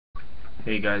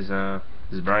Hey guys,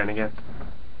 this is Brian again.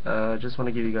 Just want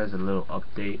to give you guys a little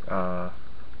update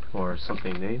for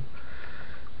something new.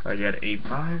 I got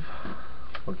A5,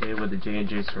 okay, with the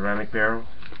J&J ceramic barrel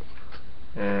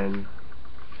and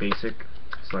basic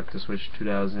select to switch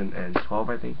 2012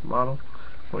 I think model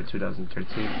or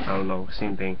 2013. I don't know,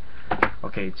 same thing.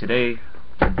 Okay, today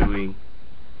we're doing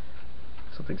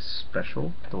something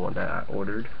special, the one that I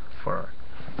ordered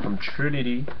from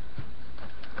Trinity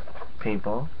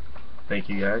Paintball. Thank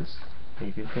you guys.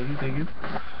 Thank you.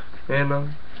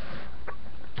 And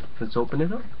let's open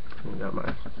it up. I got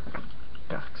my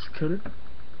box cutter.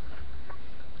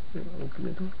 Open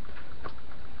it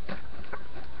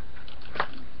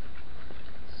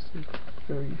up.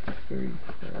 Very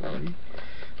early.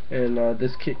 And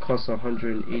this kit costs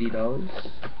 $180.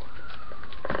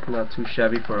 Not too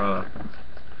shabby for a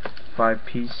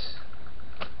 5-piece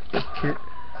kit.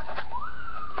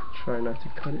 Try not to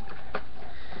cut it.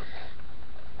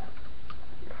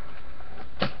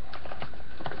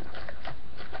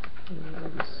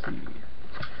 Let's see.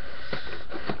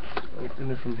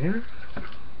 Open it from here.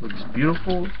 Looks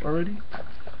beautiful already.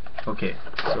 Okay,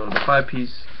 so the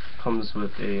 5-piece comes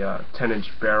with a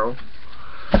 10-inch barrel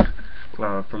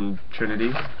from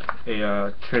Trinity,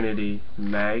 a Trinity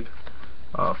mag,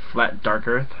 flat dark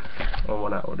earth, on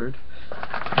one I ordered,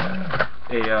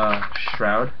 a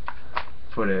shroud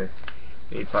for the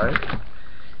A5.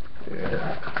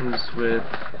 It comes with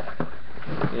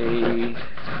a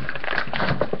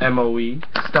MOE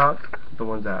stock, the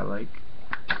ones that I like.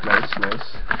 Nice.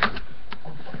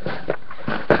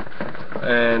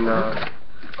 And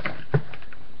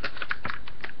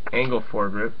angle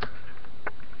foregrip.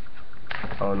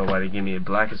 I don't know why they gave me a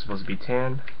black. It's supposed to be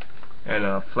tan. And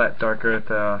a flat dark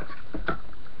earth.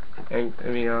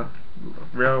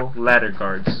 Real ladder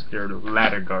guards. They're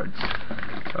ladder guards.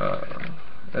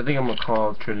 I think I'm gonna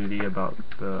call Trinity about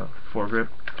the foregrip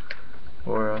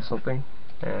or something,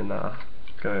 and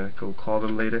gonna go call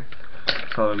them later.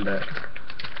 Tell them that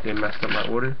they messed up my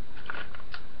order.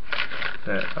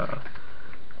 That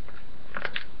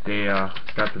they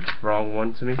got the wrong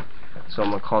one to me, so I'm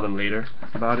gonna call them later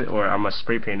about it, or I'm gonna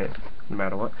spray paint it no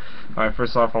matter what. Alright,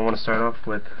 first off, I want to start off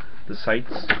with the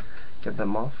sights, get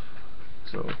them off.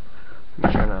 So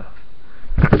I'm trying to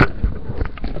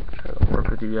work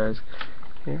with you guys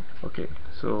here. Okay,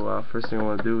 so first thing I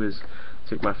want to do is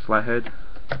take my flathead,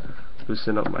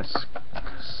 loosen up my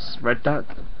red dot.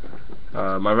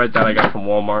 My red dot I got from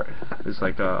Walmart. It's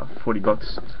like 40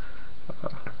 bucks.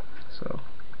 So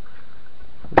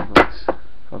 40 bucks.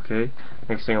 Okay.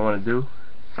 Next thing I want to do,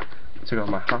 take out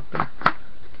my hopper.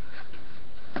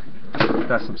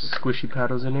 Got some squishy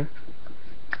paddles in here.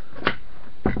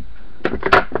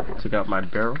 Take out my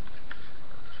barrel.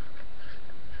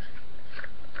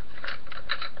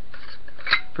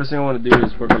 First thing I want to do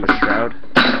is work on the shroud.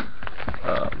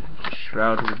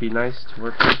 Shroud would be nice to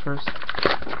work with first.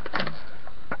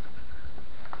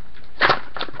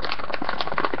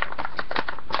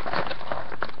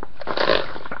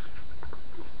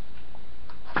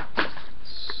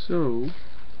 So,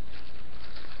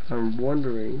 I'm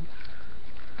wondering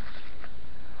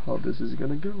how this is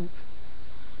gonna go.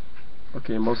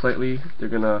 Okay, most likely they're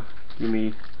gonna give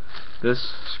me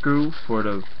this screw for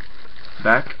the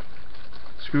back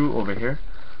screw over here.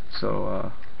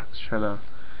 So, let's try to.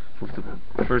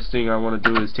 The first thing I want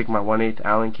to do is take my 1/8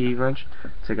 Allen key wrench,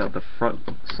 take out the front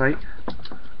sight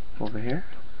over here.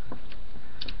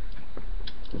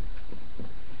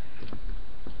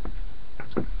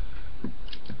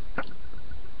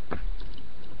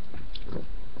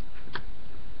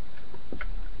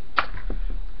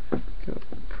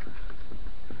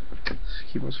 Just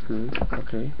keep on screwing.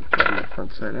 Okay, getting the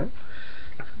front side out.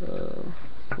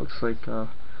 Looks like I'm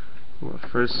going to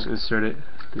first insert it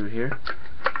through here.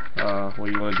 What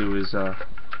you want to do is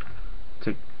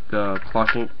take the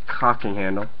cocking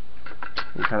handle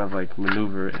and kind of like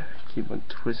maneuver it. Keep on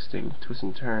twist and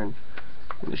turn,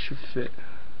 and it should fit.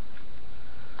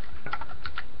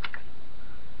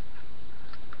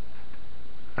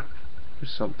 Or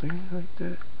something like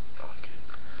that.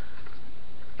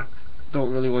 Okay.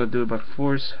 Don't really want to do it by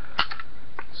force,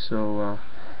 so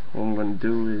what I'm going to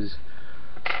do is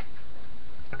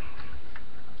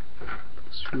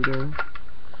screw down.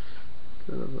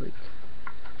 Kind of like,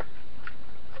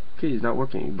 okay, it's not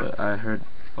working, but I heard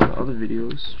on the other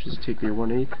videos, just take your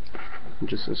 1/8 and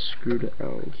just unscrew the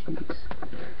Allen keys.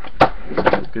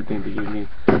 It's a good thing to give me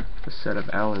a set of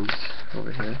Allens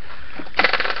over here.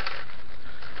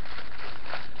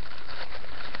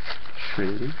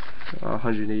 Trinity,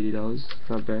 $180,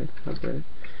 not bad.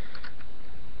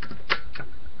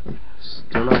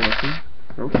 Still not working.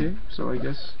 Okay, so I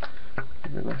guess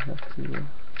I'm gonna have to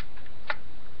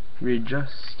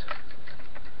readjust.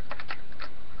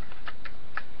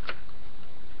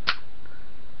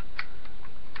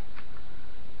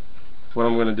 What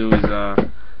I'm gonna do is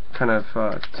kind of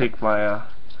take my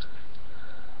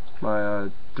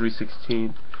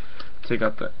 316, take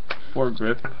out the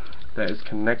foregrip that is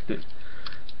connected.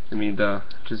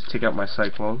 Just take out my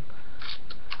cyclone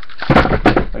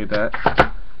like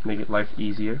that, make it life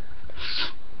easier,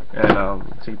 and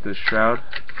take the shroud,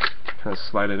 kind of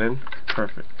slide it in.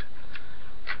 Perfect.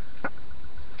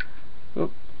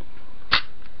 Oop.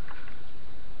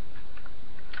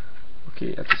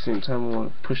 Okay, at the same time I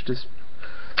want to push this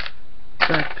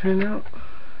back pin out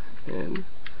and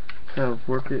kind of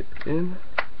work it in.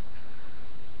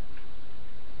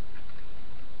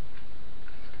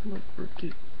 Come on, work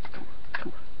it.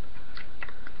 Come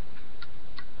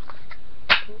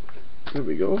on. There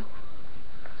we go.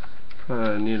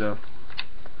 Need to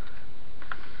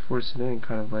force it in,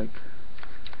 kind of like.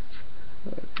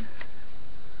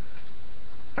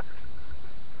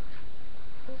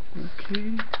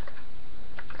 Okay.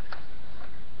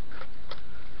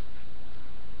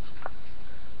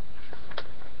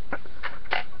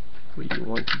 What you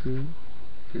want to do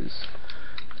is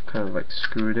kind of like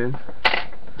screw it in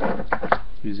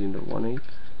using the 1/8.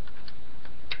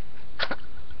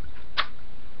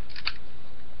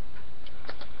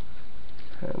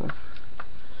 Kind of.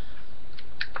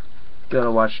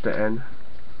 Gotta watch the end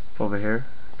over here.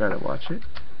 Gotta watch it.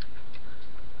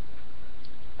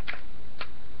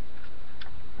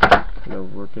 Kind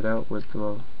of work it out with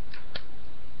the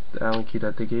Allen key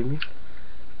that they gave me.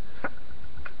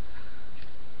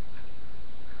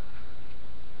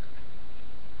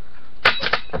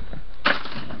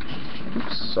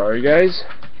 Oops, sorry guys,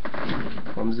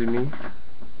 clumsy me,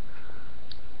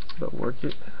 but work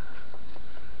it.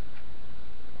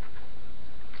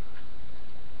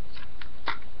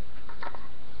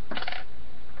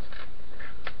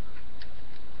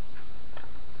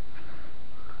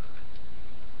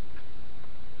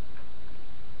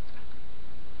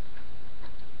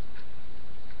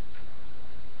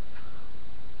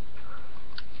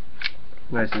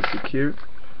 Nice and secure.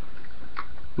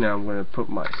 Now I'm going to put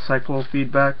my cyclone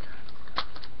feedback.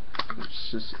 It's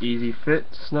just easy fit,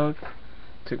 snug.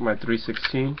 Take my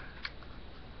 316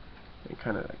 and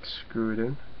kind of like screw it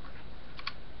in.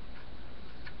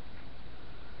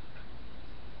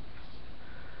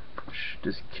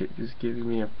 This kit is giving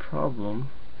me a problem.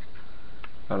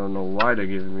 I don't know why they're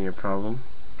giving me a problem.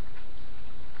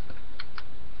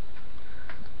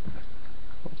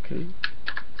 Okay.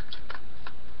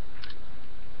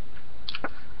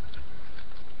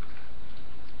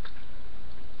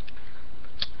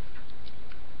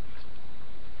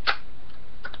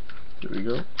 There we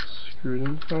go. Screw it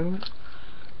in finally.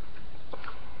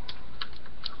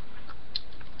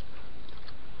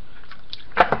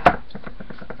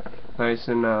 Nice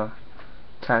and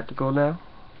tactical now.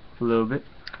 A little bit.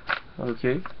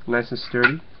 Okay. Nice and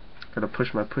sturdy. Gotta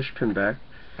push my push pin back.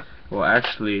 Well,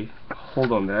 actually,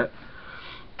 hold on that.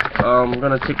 I'm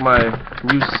gonna take my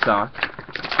new stock.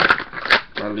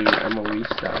 My new MOE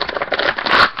stock.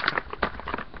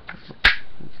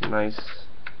 It's nice.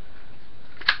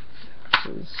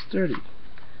 It's sturdy.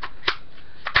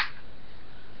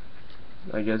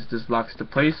 I guess this locks the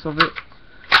place of it.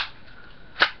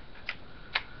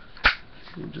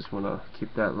 You just want to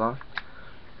keep that locked.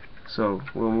 So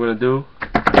what I'm going to do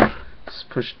is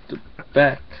push the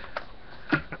back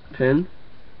pin.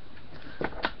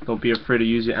 Don't be afraid to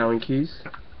use your Allen keys.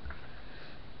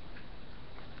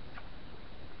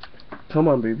 Come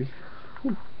on, baby.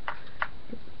 Whew.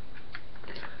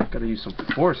 Gotta use some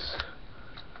force.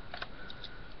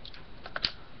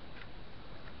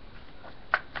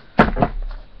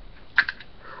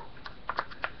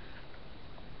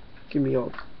 Get me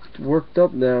all worked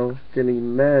up now,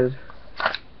 getting mad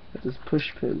at this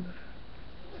push pin.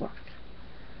 Fuck.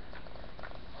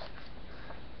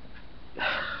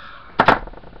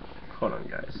 Hold on,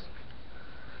 guys.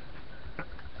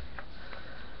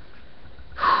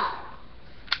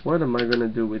 What am I gonna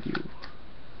do with you?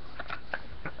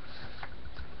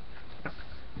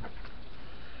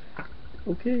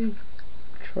 Okay,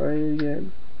 try it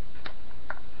again.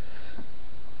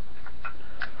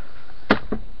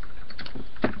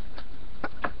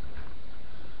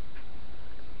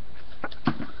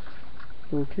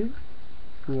 Okay,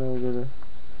 now I'm gonna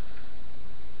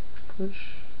push.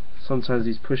 Sometimes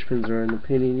these push pins are in a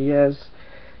pain in the ass.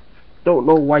 Don't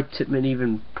know why Tipman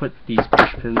even put these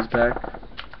push pins back.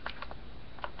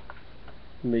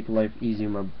 Make life easy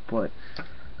in my butt.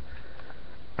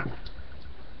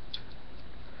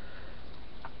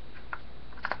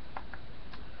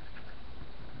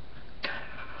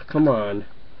 Come on.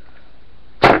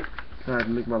 God,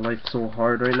 make my life so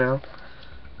hard right now.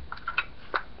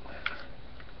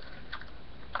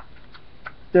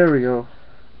 There we go.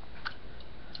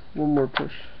 One more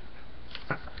push.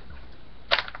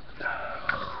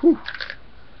 Whew.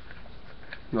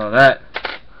 Now that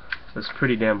was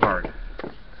pretty damn hard.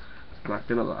 Not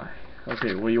gonna lie.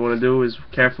 Okay, what you want to do is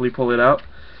carefully pull it out.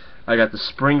 I got the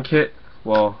spring kit.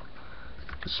 Well,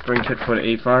 the spring kit for the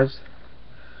A5s.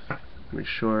 Make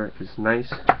sure it's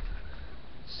nice,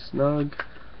 snug.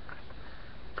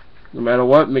 No matter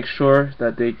what, make sure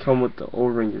that they come with the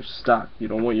O-ring your stock. You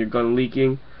don't want your gun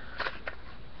leaking.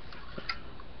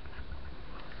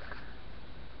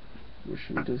 Which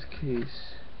in this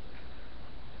case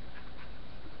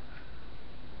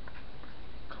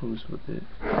comes with it.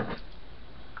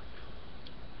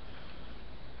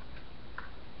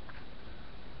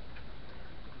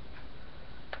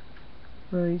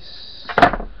 Nice.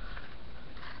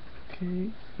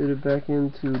 Okay, fit it back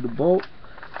into the bolt.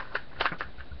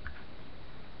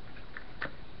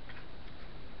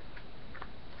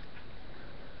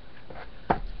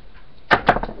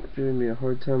 Giving me a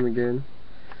hard time again.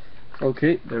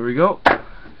 Okay, there we go.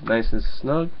 Nice and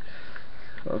snug.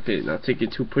 Okay, now take your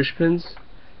 2 push pins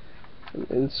and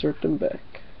insert them back.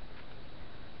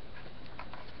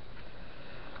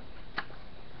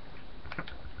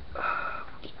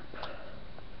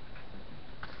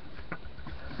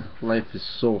 Life is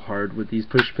so hard with these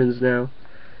push pins now.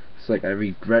 It's like I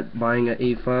regret buying an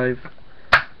A5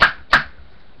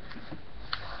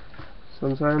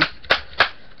 sometimes.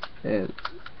 And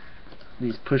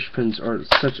these push pins are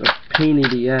such a pain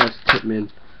in the ass, Tipman.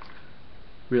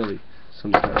 Really,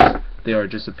 sometimes they are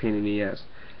just a pain in the ass,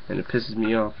 and it pisses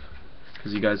me off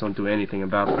because you guys don't do anything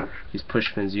about these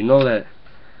push pins. You know that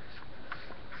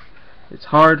it's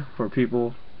hard for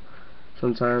people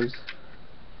sometimes.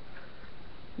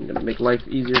 I'm gonna make life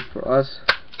easier for us.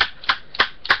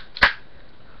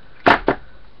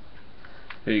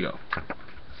 There you go.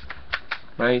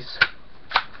 Nice,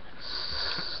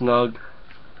 snug.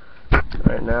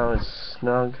 Right now it's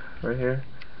snug right here,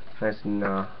 nice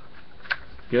and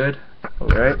good.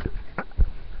 Alright,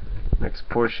 next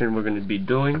portion we're going to be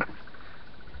doing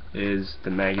is the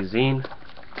magazine,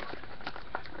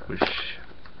 which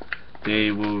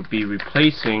they will be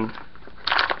replacing.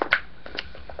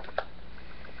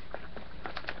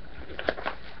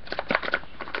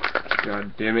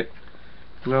 God damn it.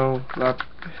 No, not,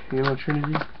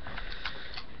 Trinity.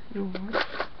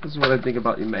 This is what I think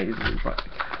about your magazine product.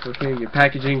 Okay, your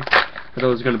packaging. I thought it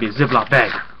was going to be a Ziploc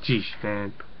bag. Jeez,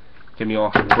 man. Get me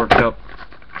all worked up.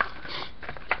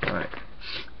 Alright.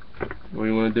 What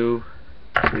you want to do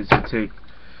is you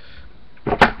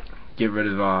get rid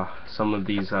of some of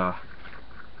these.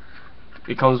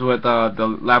 It comes with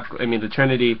the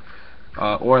Trinity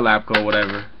or Lapco,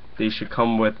 whatever. They should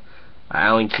come with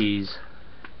Allen keys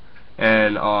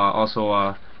and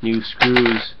also new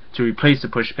screws to replace the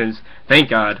push pins. Thank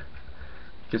God.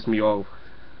 Gets me all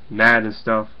mad and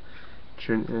stuff.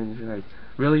 Like,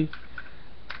 really?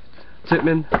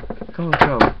 Tipman? Come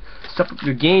on. Step up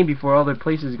your game before other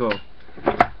places go.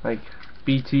 Like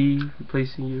BT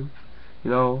replacing you.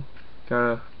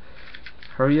 Gotta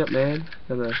hurry up, man.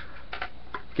 Gotta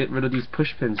get rid of these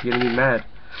push pins. You're getting me mad.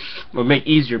 Or make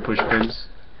easier push pins.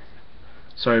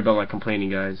 Sorry about my complaining,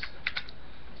 guys.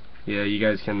 Yeah, you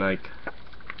guys can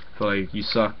feel like you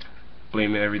suck,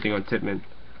 blaming everything on Tipman,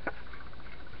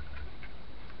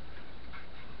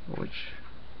 which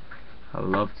I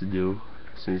love to do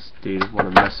since they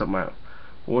want to mess up my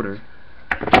order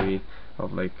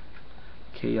of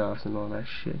chaos and all that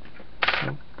shit.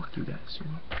 Fuck you guys,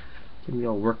 get me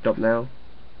all worked up now.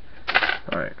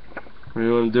 Alright, what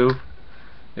you want to do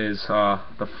is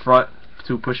the front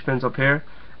 2 push pins up here,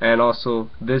 and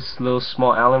also this little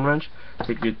small Allen wrench.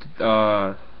 Take your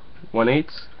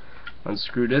 1/8,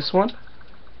 unscrew this one.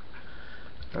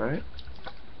 Alright.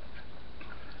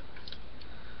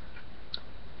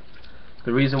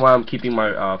 The reason why I'm keeping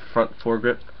my front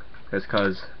foregrip is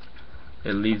because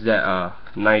it leaves that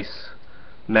nice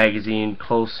magazine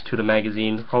close to the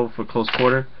magazine hole for close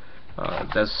quarter.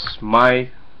 That's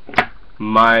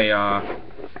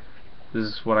this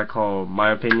is what I call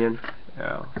my opinion.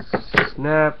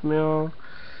 Snap,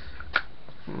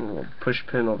 push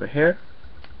pin over here.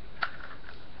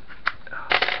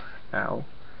 Ow.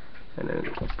 And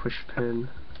then a push pin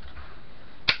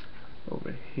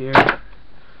over here,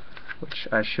 which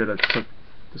I should have took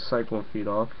the cyclone feed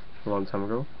off a long time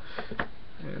ago.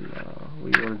 And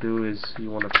what you want to do is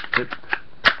you want to flip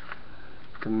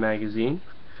the magazine.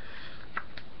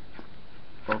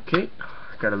 Okay,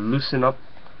 gotta loosen up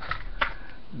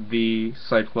the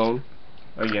cyclone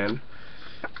again.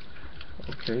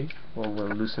 Okay, well, we'll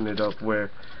loosen it up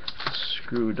where the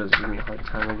screw doesn't give me a hard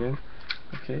time again.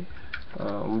 Okay,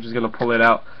 I'm just gonna pull it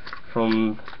out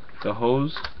from the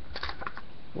hose,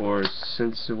 or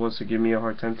since it wants to give me a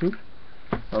hard time too,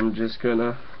 I'm just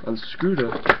gonna unscrew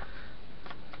the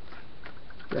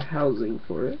housing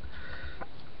for it.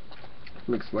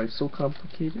 Makes life so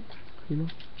complicated, you know.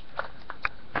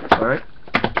 Alright,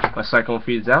 my cyclone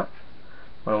feeds out.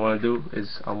 What I want to do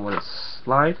is I want to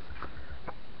slide.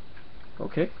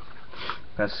 Okay,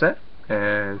 that's set.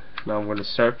 And now I'm going to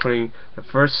start putting the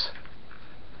first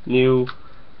new,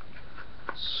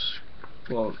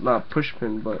 well, not push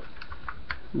pin, but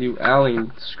new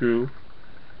Allen screw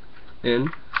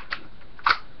in.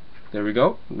 There we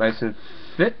go, nice and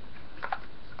fit.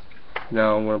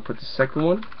 Now I'm going to put the second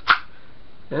one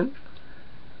in.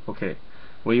 Okay,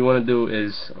 what you want to do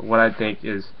is, what I think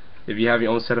is, if you have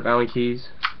your own set of Allen keys,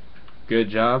 good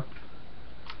job.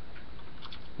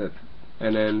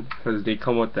 And then, because they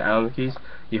come with the Allen keys,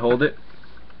 you hold it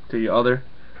to your other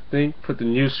thing, put the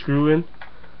new screw in,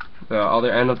 the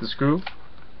other end of the screw.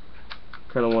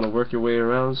 Kind of want to work your way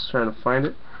around, just trying to find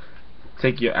it.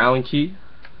 Take your Allen key,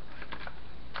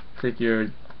 take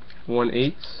your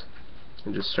 1/8,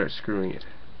 and just start screwing it.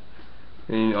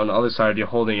 And on the other side, you're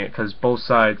holding it, because both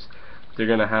sides, they're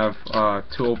gonna have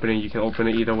two openings. You can open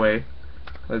it either way.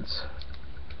 It's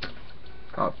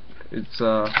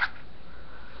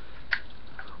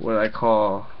what I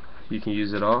call, you can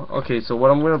use it all. Okay, so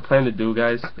what I'm gonna plan to do,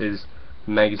 guys, is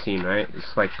magazine, right?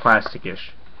 It's like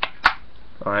plasticish.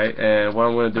 Alright, and what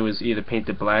I'm gonna do is either paint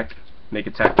it black, make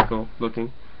it tactical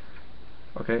looking.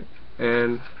 Okay,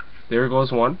 and there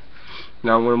goes one.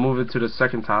 Now I'm gonna move it to the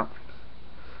second top,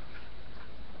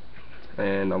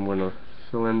 and I'm gonna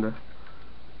fill in the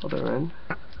other end.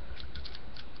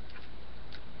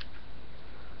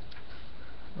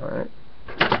 Alright,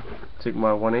 take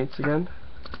my 1/8 again,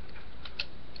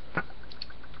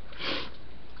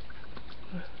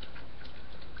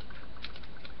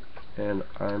 and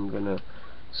I'm gonna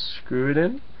screw it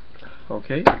in.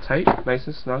 Okay, tight, nice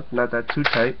and snug, not that too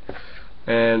tight.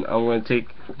 And I'm gonna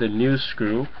take the new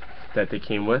screw that they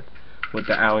came with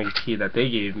the Allen key that they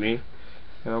gave me,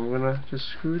 and I'm gonna just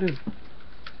screw it in.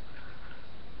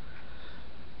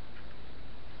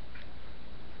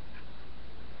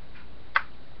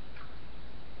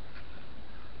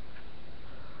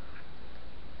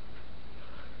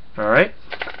 Alright,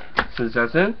 since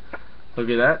that's in, look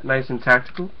at that, nice and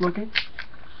tactical looking.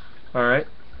 Alright,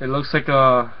 it looks like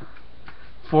a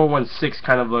 416,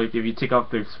 kind of like if you take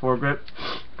off the foregrip,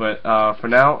 but for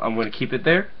now I'm going to keep it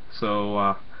there,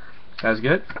 so that's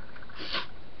good.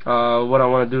 What I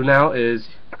want to do now is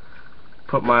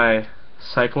put my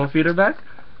cyclone feeder back.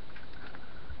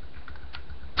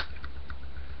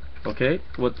 Okay,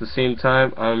 at the same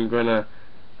time I'm gonna,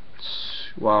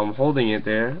 while I'm holding it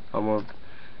there, I'm gonna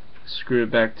screw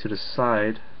it back to the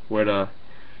side where it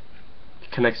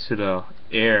connects to the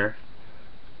air.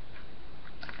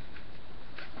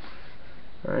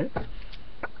 Alright.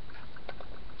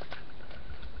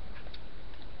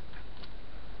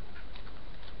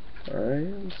 Alright,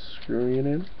 I'm screwing it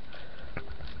in.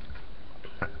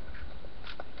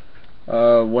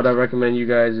 What I recommend you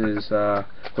guys is go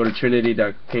to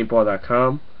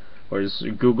trinity.paintball.com, or just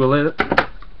Google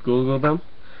them,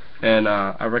 and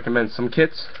I recommend some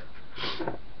kits.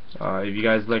 If you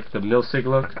guys like the Milsim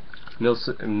look,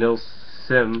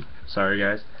 Milsim, sorry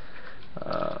guys,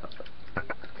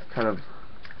 kind of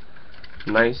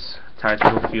nice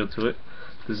tactical feel to it.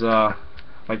 There's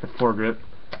like the foregrip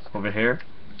over here,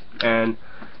 and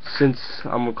since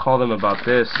I'm gonna call them about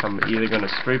this, I'm either gonna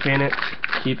spray paint it,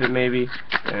 keep it maybe,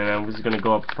 and I'm just gonna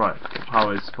go up front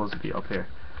how it's supposed to be up here.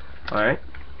 Alright,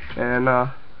 and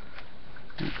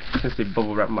since they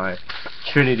bubble wrap my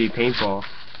Trinity paintball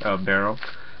barrel,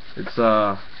 it's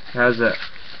has a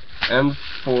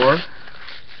M4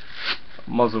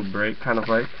 muzzle brake, kind of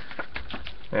like,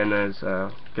 and as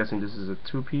guessing this is a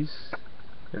 2-piece.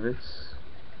 If it's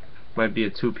might be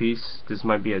a 2-piece, this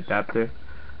might be an adapter.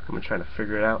 I'm trying to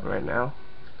figure it out right now.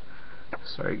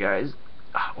 Sorry guys,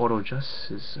 auto adjust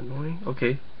is annoying.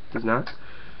 Okay, does not.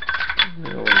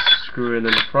 I'll screw it in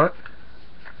the front.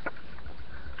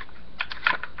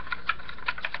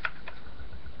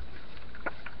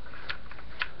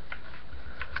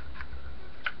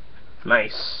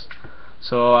 Nice.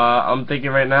 So I'm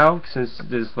thinking right now, since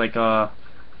there's like a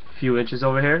few inches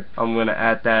over here, I'm gonna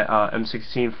add that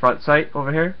M16 front sight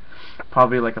over here,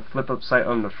 probably like a flip up sight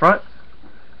on the front.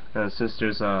 And since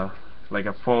there's like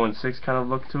a 416 kind of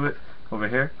look to it over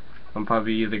here, I'm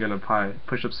probably either gonna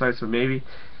push up sights, or maybe,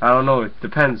 I don't know, it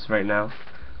depends right now.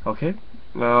 Okay,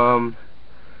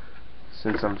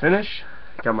 since I'm finished,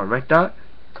 got my red dot.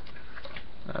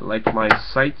 I like my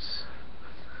sights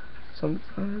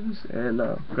sometimes, and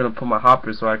I'm gonna put my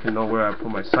hopper so I can know where I put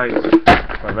my sights,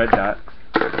 my red dot.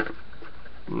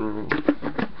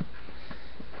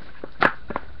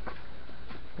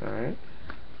 Alright,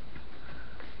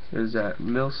 there's that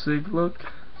mil-sig look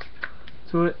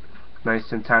to it,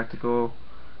 nice and tactical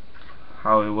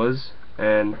how it was.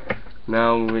 And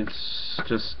now it's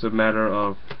just a matter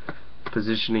of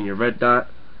positioning your red dot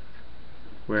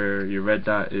where your red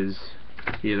dot is,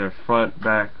 either front,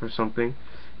 back, or something.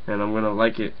 And I'm gonna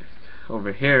like it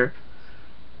over here,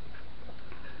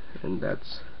 and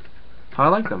that's how I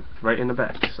like them, right in the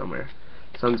back somewhere.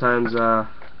 Sometimes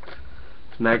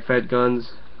mag-fed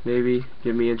guns maybe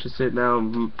get me interested. Now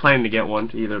I'm planning to get one,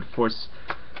 either the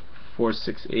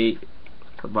 4.68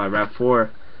 by RAV4,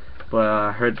 but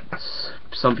I heard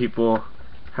some people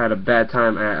had a bad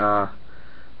time at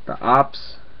the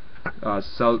Ops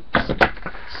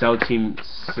Cell Team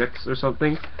 6 or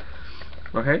something.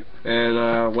 Okay,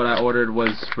 and what I ordered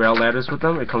was rail ladders with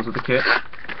them. It comes with a kit,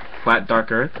 flat dark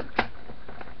earth,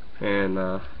 and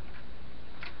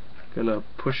gonna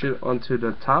push it onto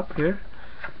the top here,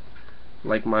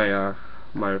 like my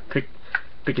my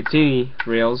Picatinny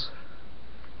rails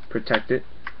protect it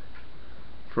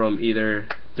from either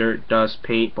dirt, dust,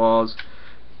 paint, balls.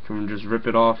 You can just rip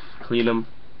it off, clean them.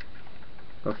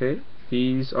 Okay,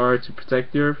 these are to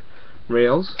protect your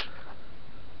rails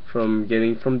from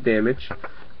getting damage.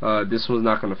 This one's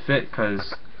not gonna fit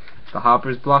because the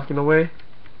hopper's blocking the way.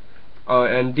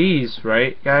 And these,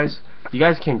 right, guys, you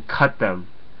guys can cut them.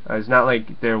 It's not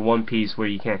like they're one piece where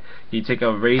you can't. You take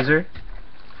a razor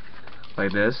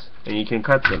like this and you can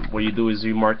cut them. What you do is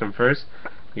you mark them first.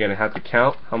 You're gonna have to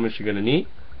count how much you're gonna need.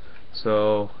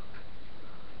 So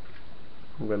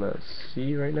I'm gonna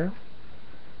see right now.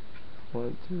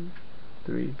 1, 2,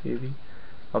 3, maybe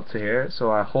up to here.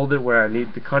 So I hold it where I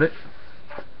need to cut it.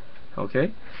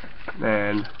 Okay,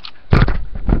 and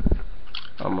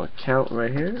I'm gonna count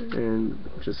right here and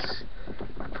just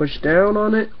push down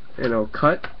on it, and it'll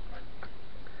cut.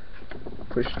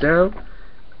 Push down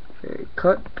and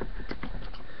cut,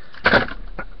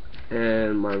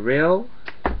 and my rail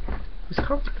is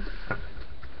covered.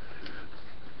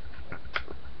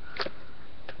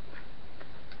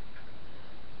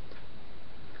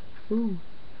 Ooh.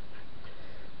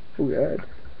 Oh God.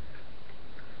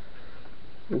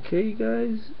 Okay,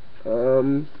 guys.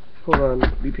 Hold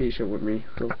on. Be patient with me,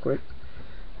 real quick.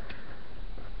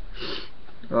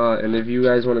 And if you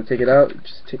guys want to take it out,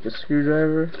 just take a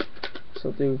screwdriver,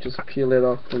 something, just peel it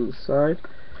off from the side.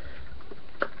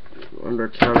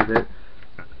 Undercounted it.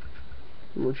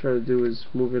 What we'll try to do is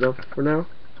move it up for now.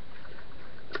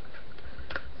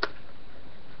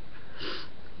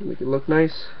 Make it look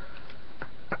nice.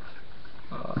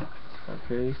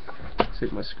 Okay,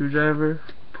 take my screwdriver,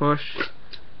 push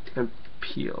and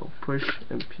peel, push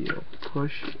and peel,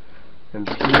 push and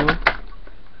peel,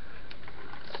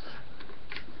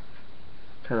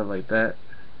 kind of like that.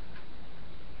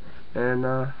 And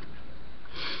I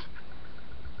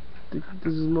think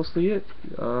this is mostly it.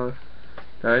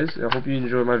 Guys, I hope you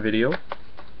enjoyed my video,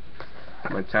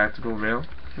 my tactical rail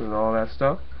and all that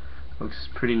stuff. Looks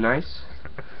pretty nice.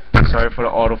 Sorry for the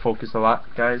autofocus a lot,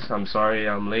 guys. I'm sorry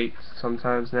I'm late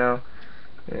sometimes now.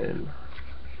 And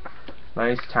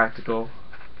nice tactical.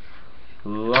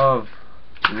 Love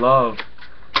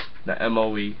the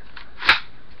MOE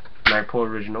Magpul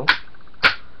original.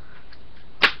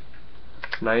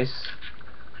 Nice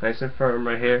and firm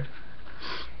right here.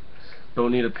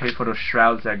 Don't need to pay for those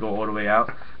shrouds that go all the way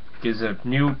out. Gives a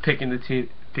new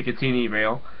Picatinny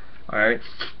rail. Alright.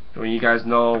 When you guys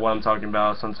know what I'm talking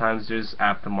about, sometimes there's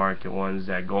aftermarket ones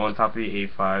that go on top of the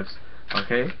A5s.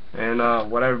 Okay? And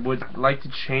what I would like to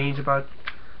change about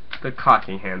the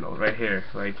cocking handle right here,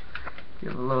 like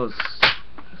give a little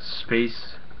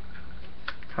space,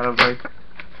 kind of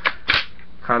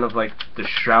like the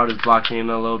shroud is blocking in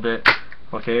a little bit.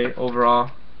 Okay,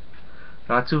 overall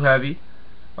not too heavy.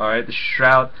 Alright, the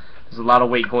shroud, there's a lot of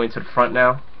weight going to the front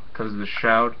now because the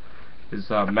shroud is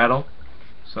metal.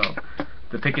 So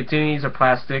the Picatinnies are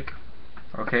plastic.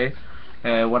 Okay,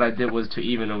 and what I did was to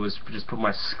even it was just put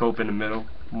my scope in the middle,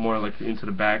 more like into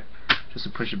the back, just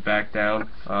to push it back down.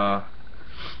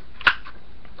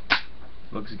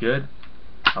 Looks good.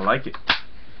 I like it.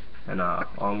 And all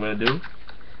I'm gonna do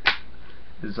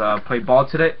is play ball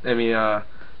today.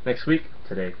 Next week.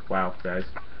 Today. Wow, guys.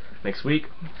 Next week.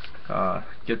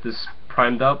 Get this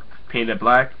primed up, paint it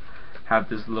black, have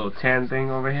this little tan thing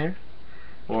over here,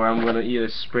 or I'm gonna either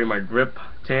spray my grip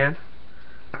tan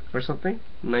or something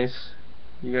nice.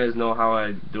 You guys know how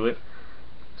I do it.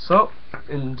 So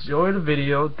enjoy the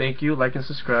video. Thank you, like and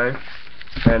subscribe,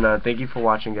 and thank you for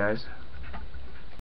watching, guys.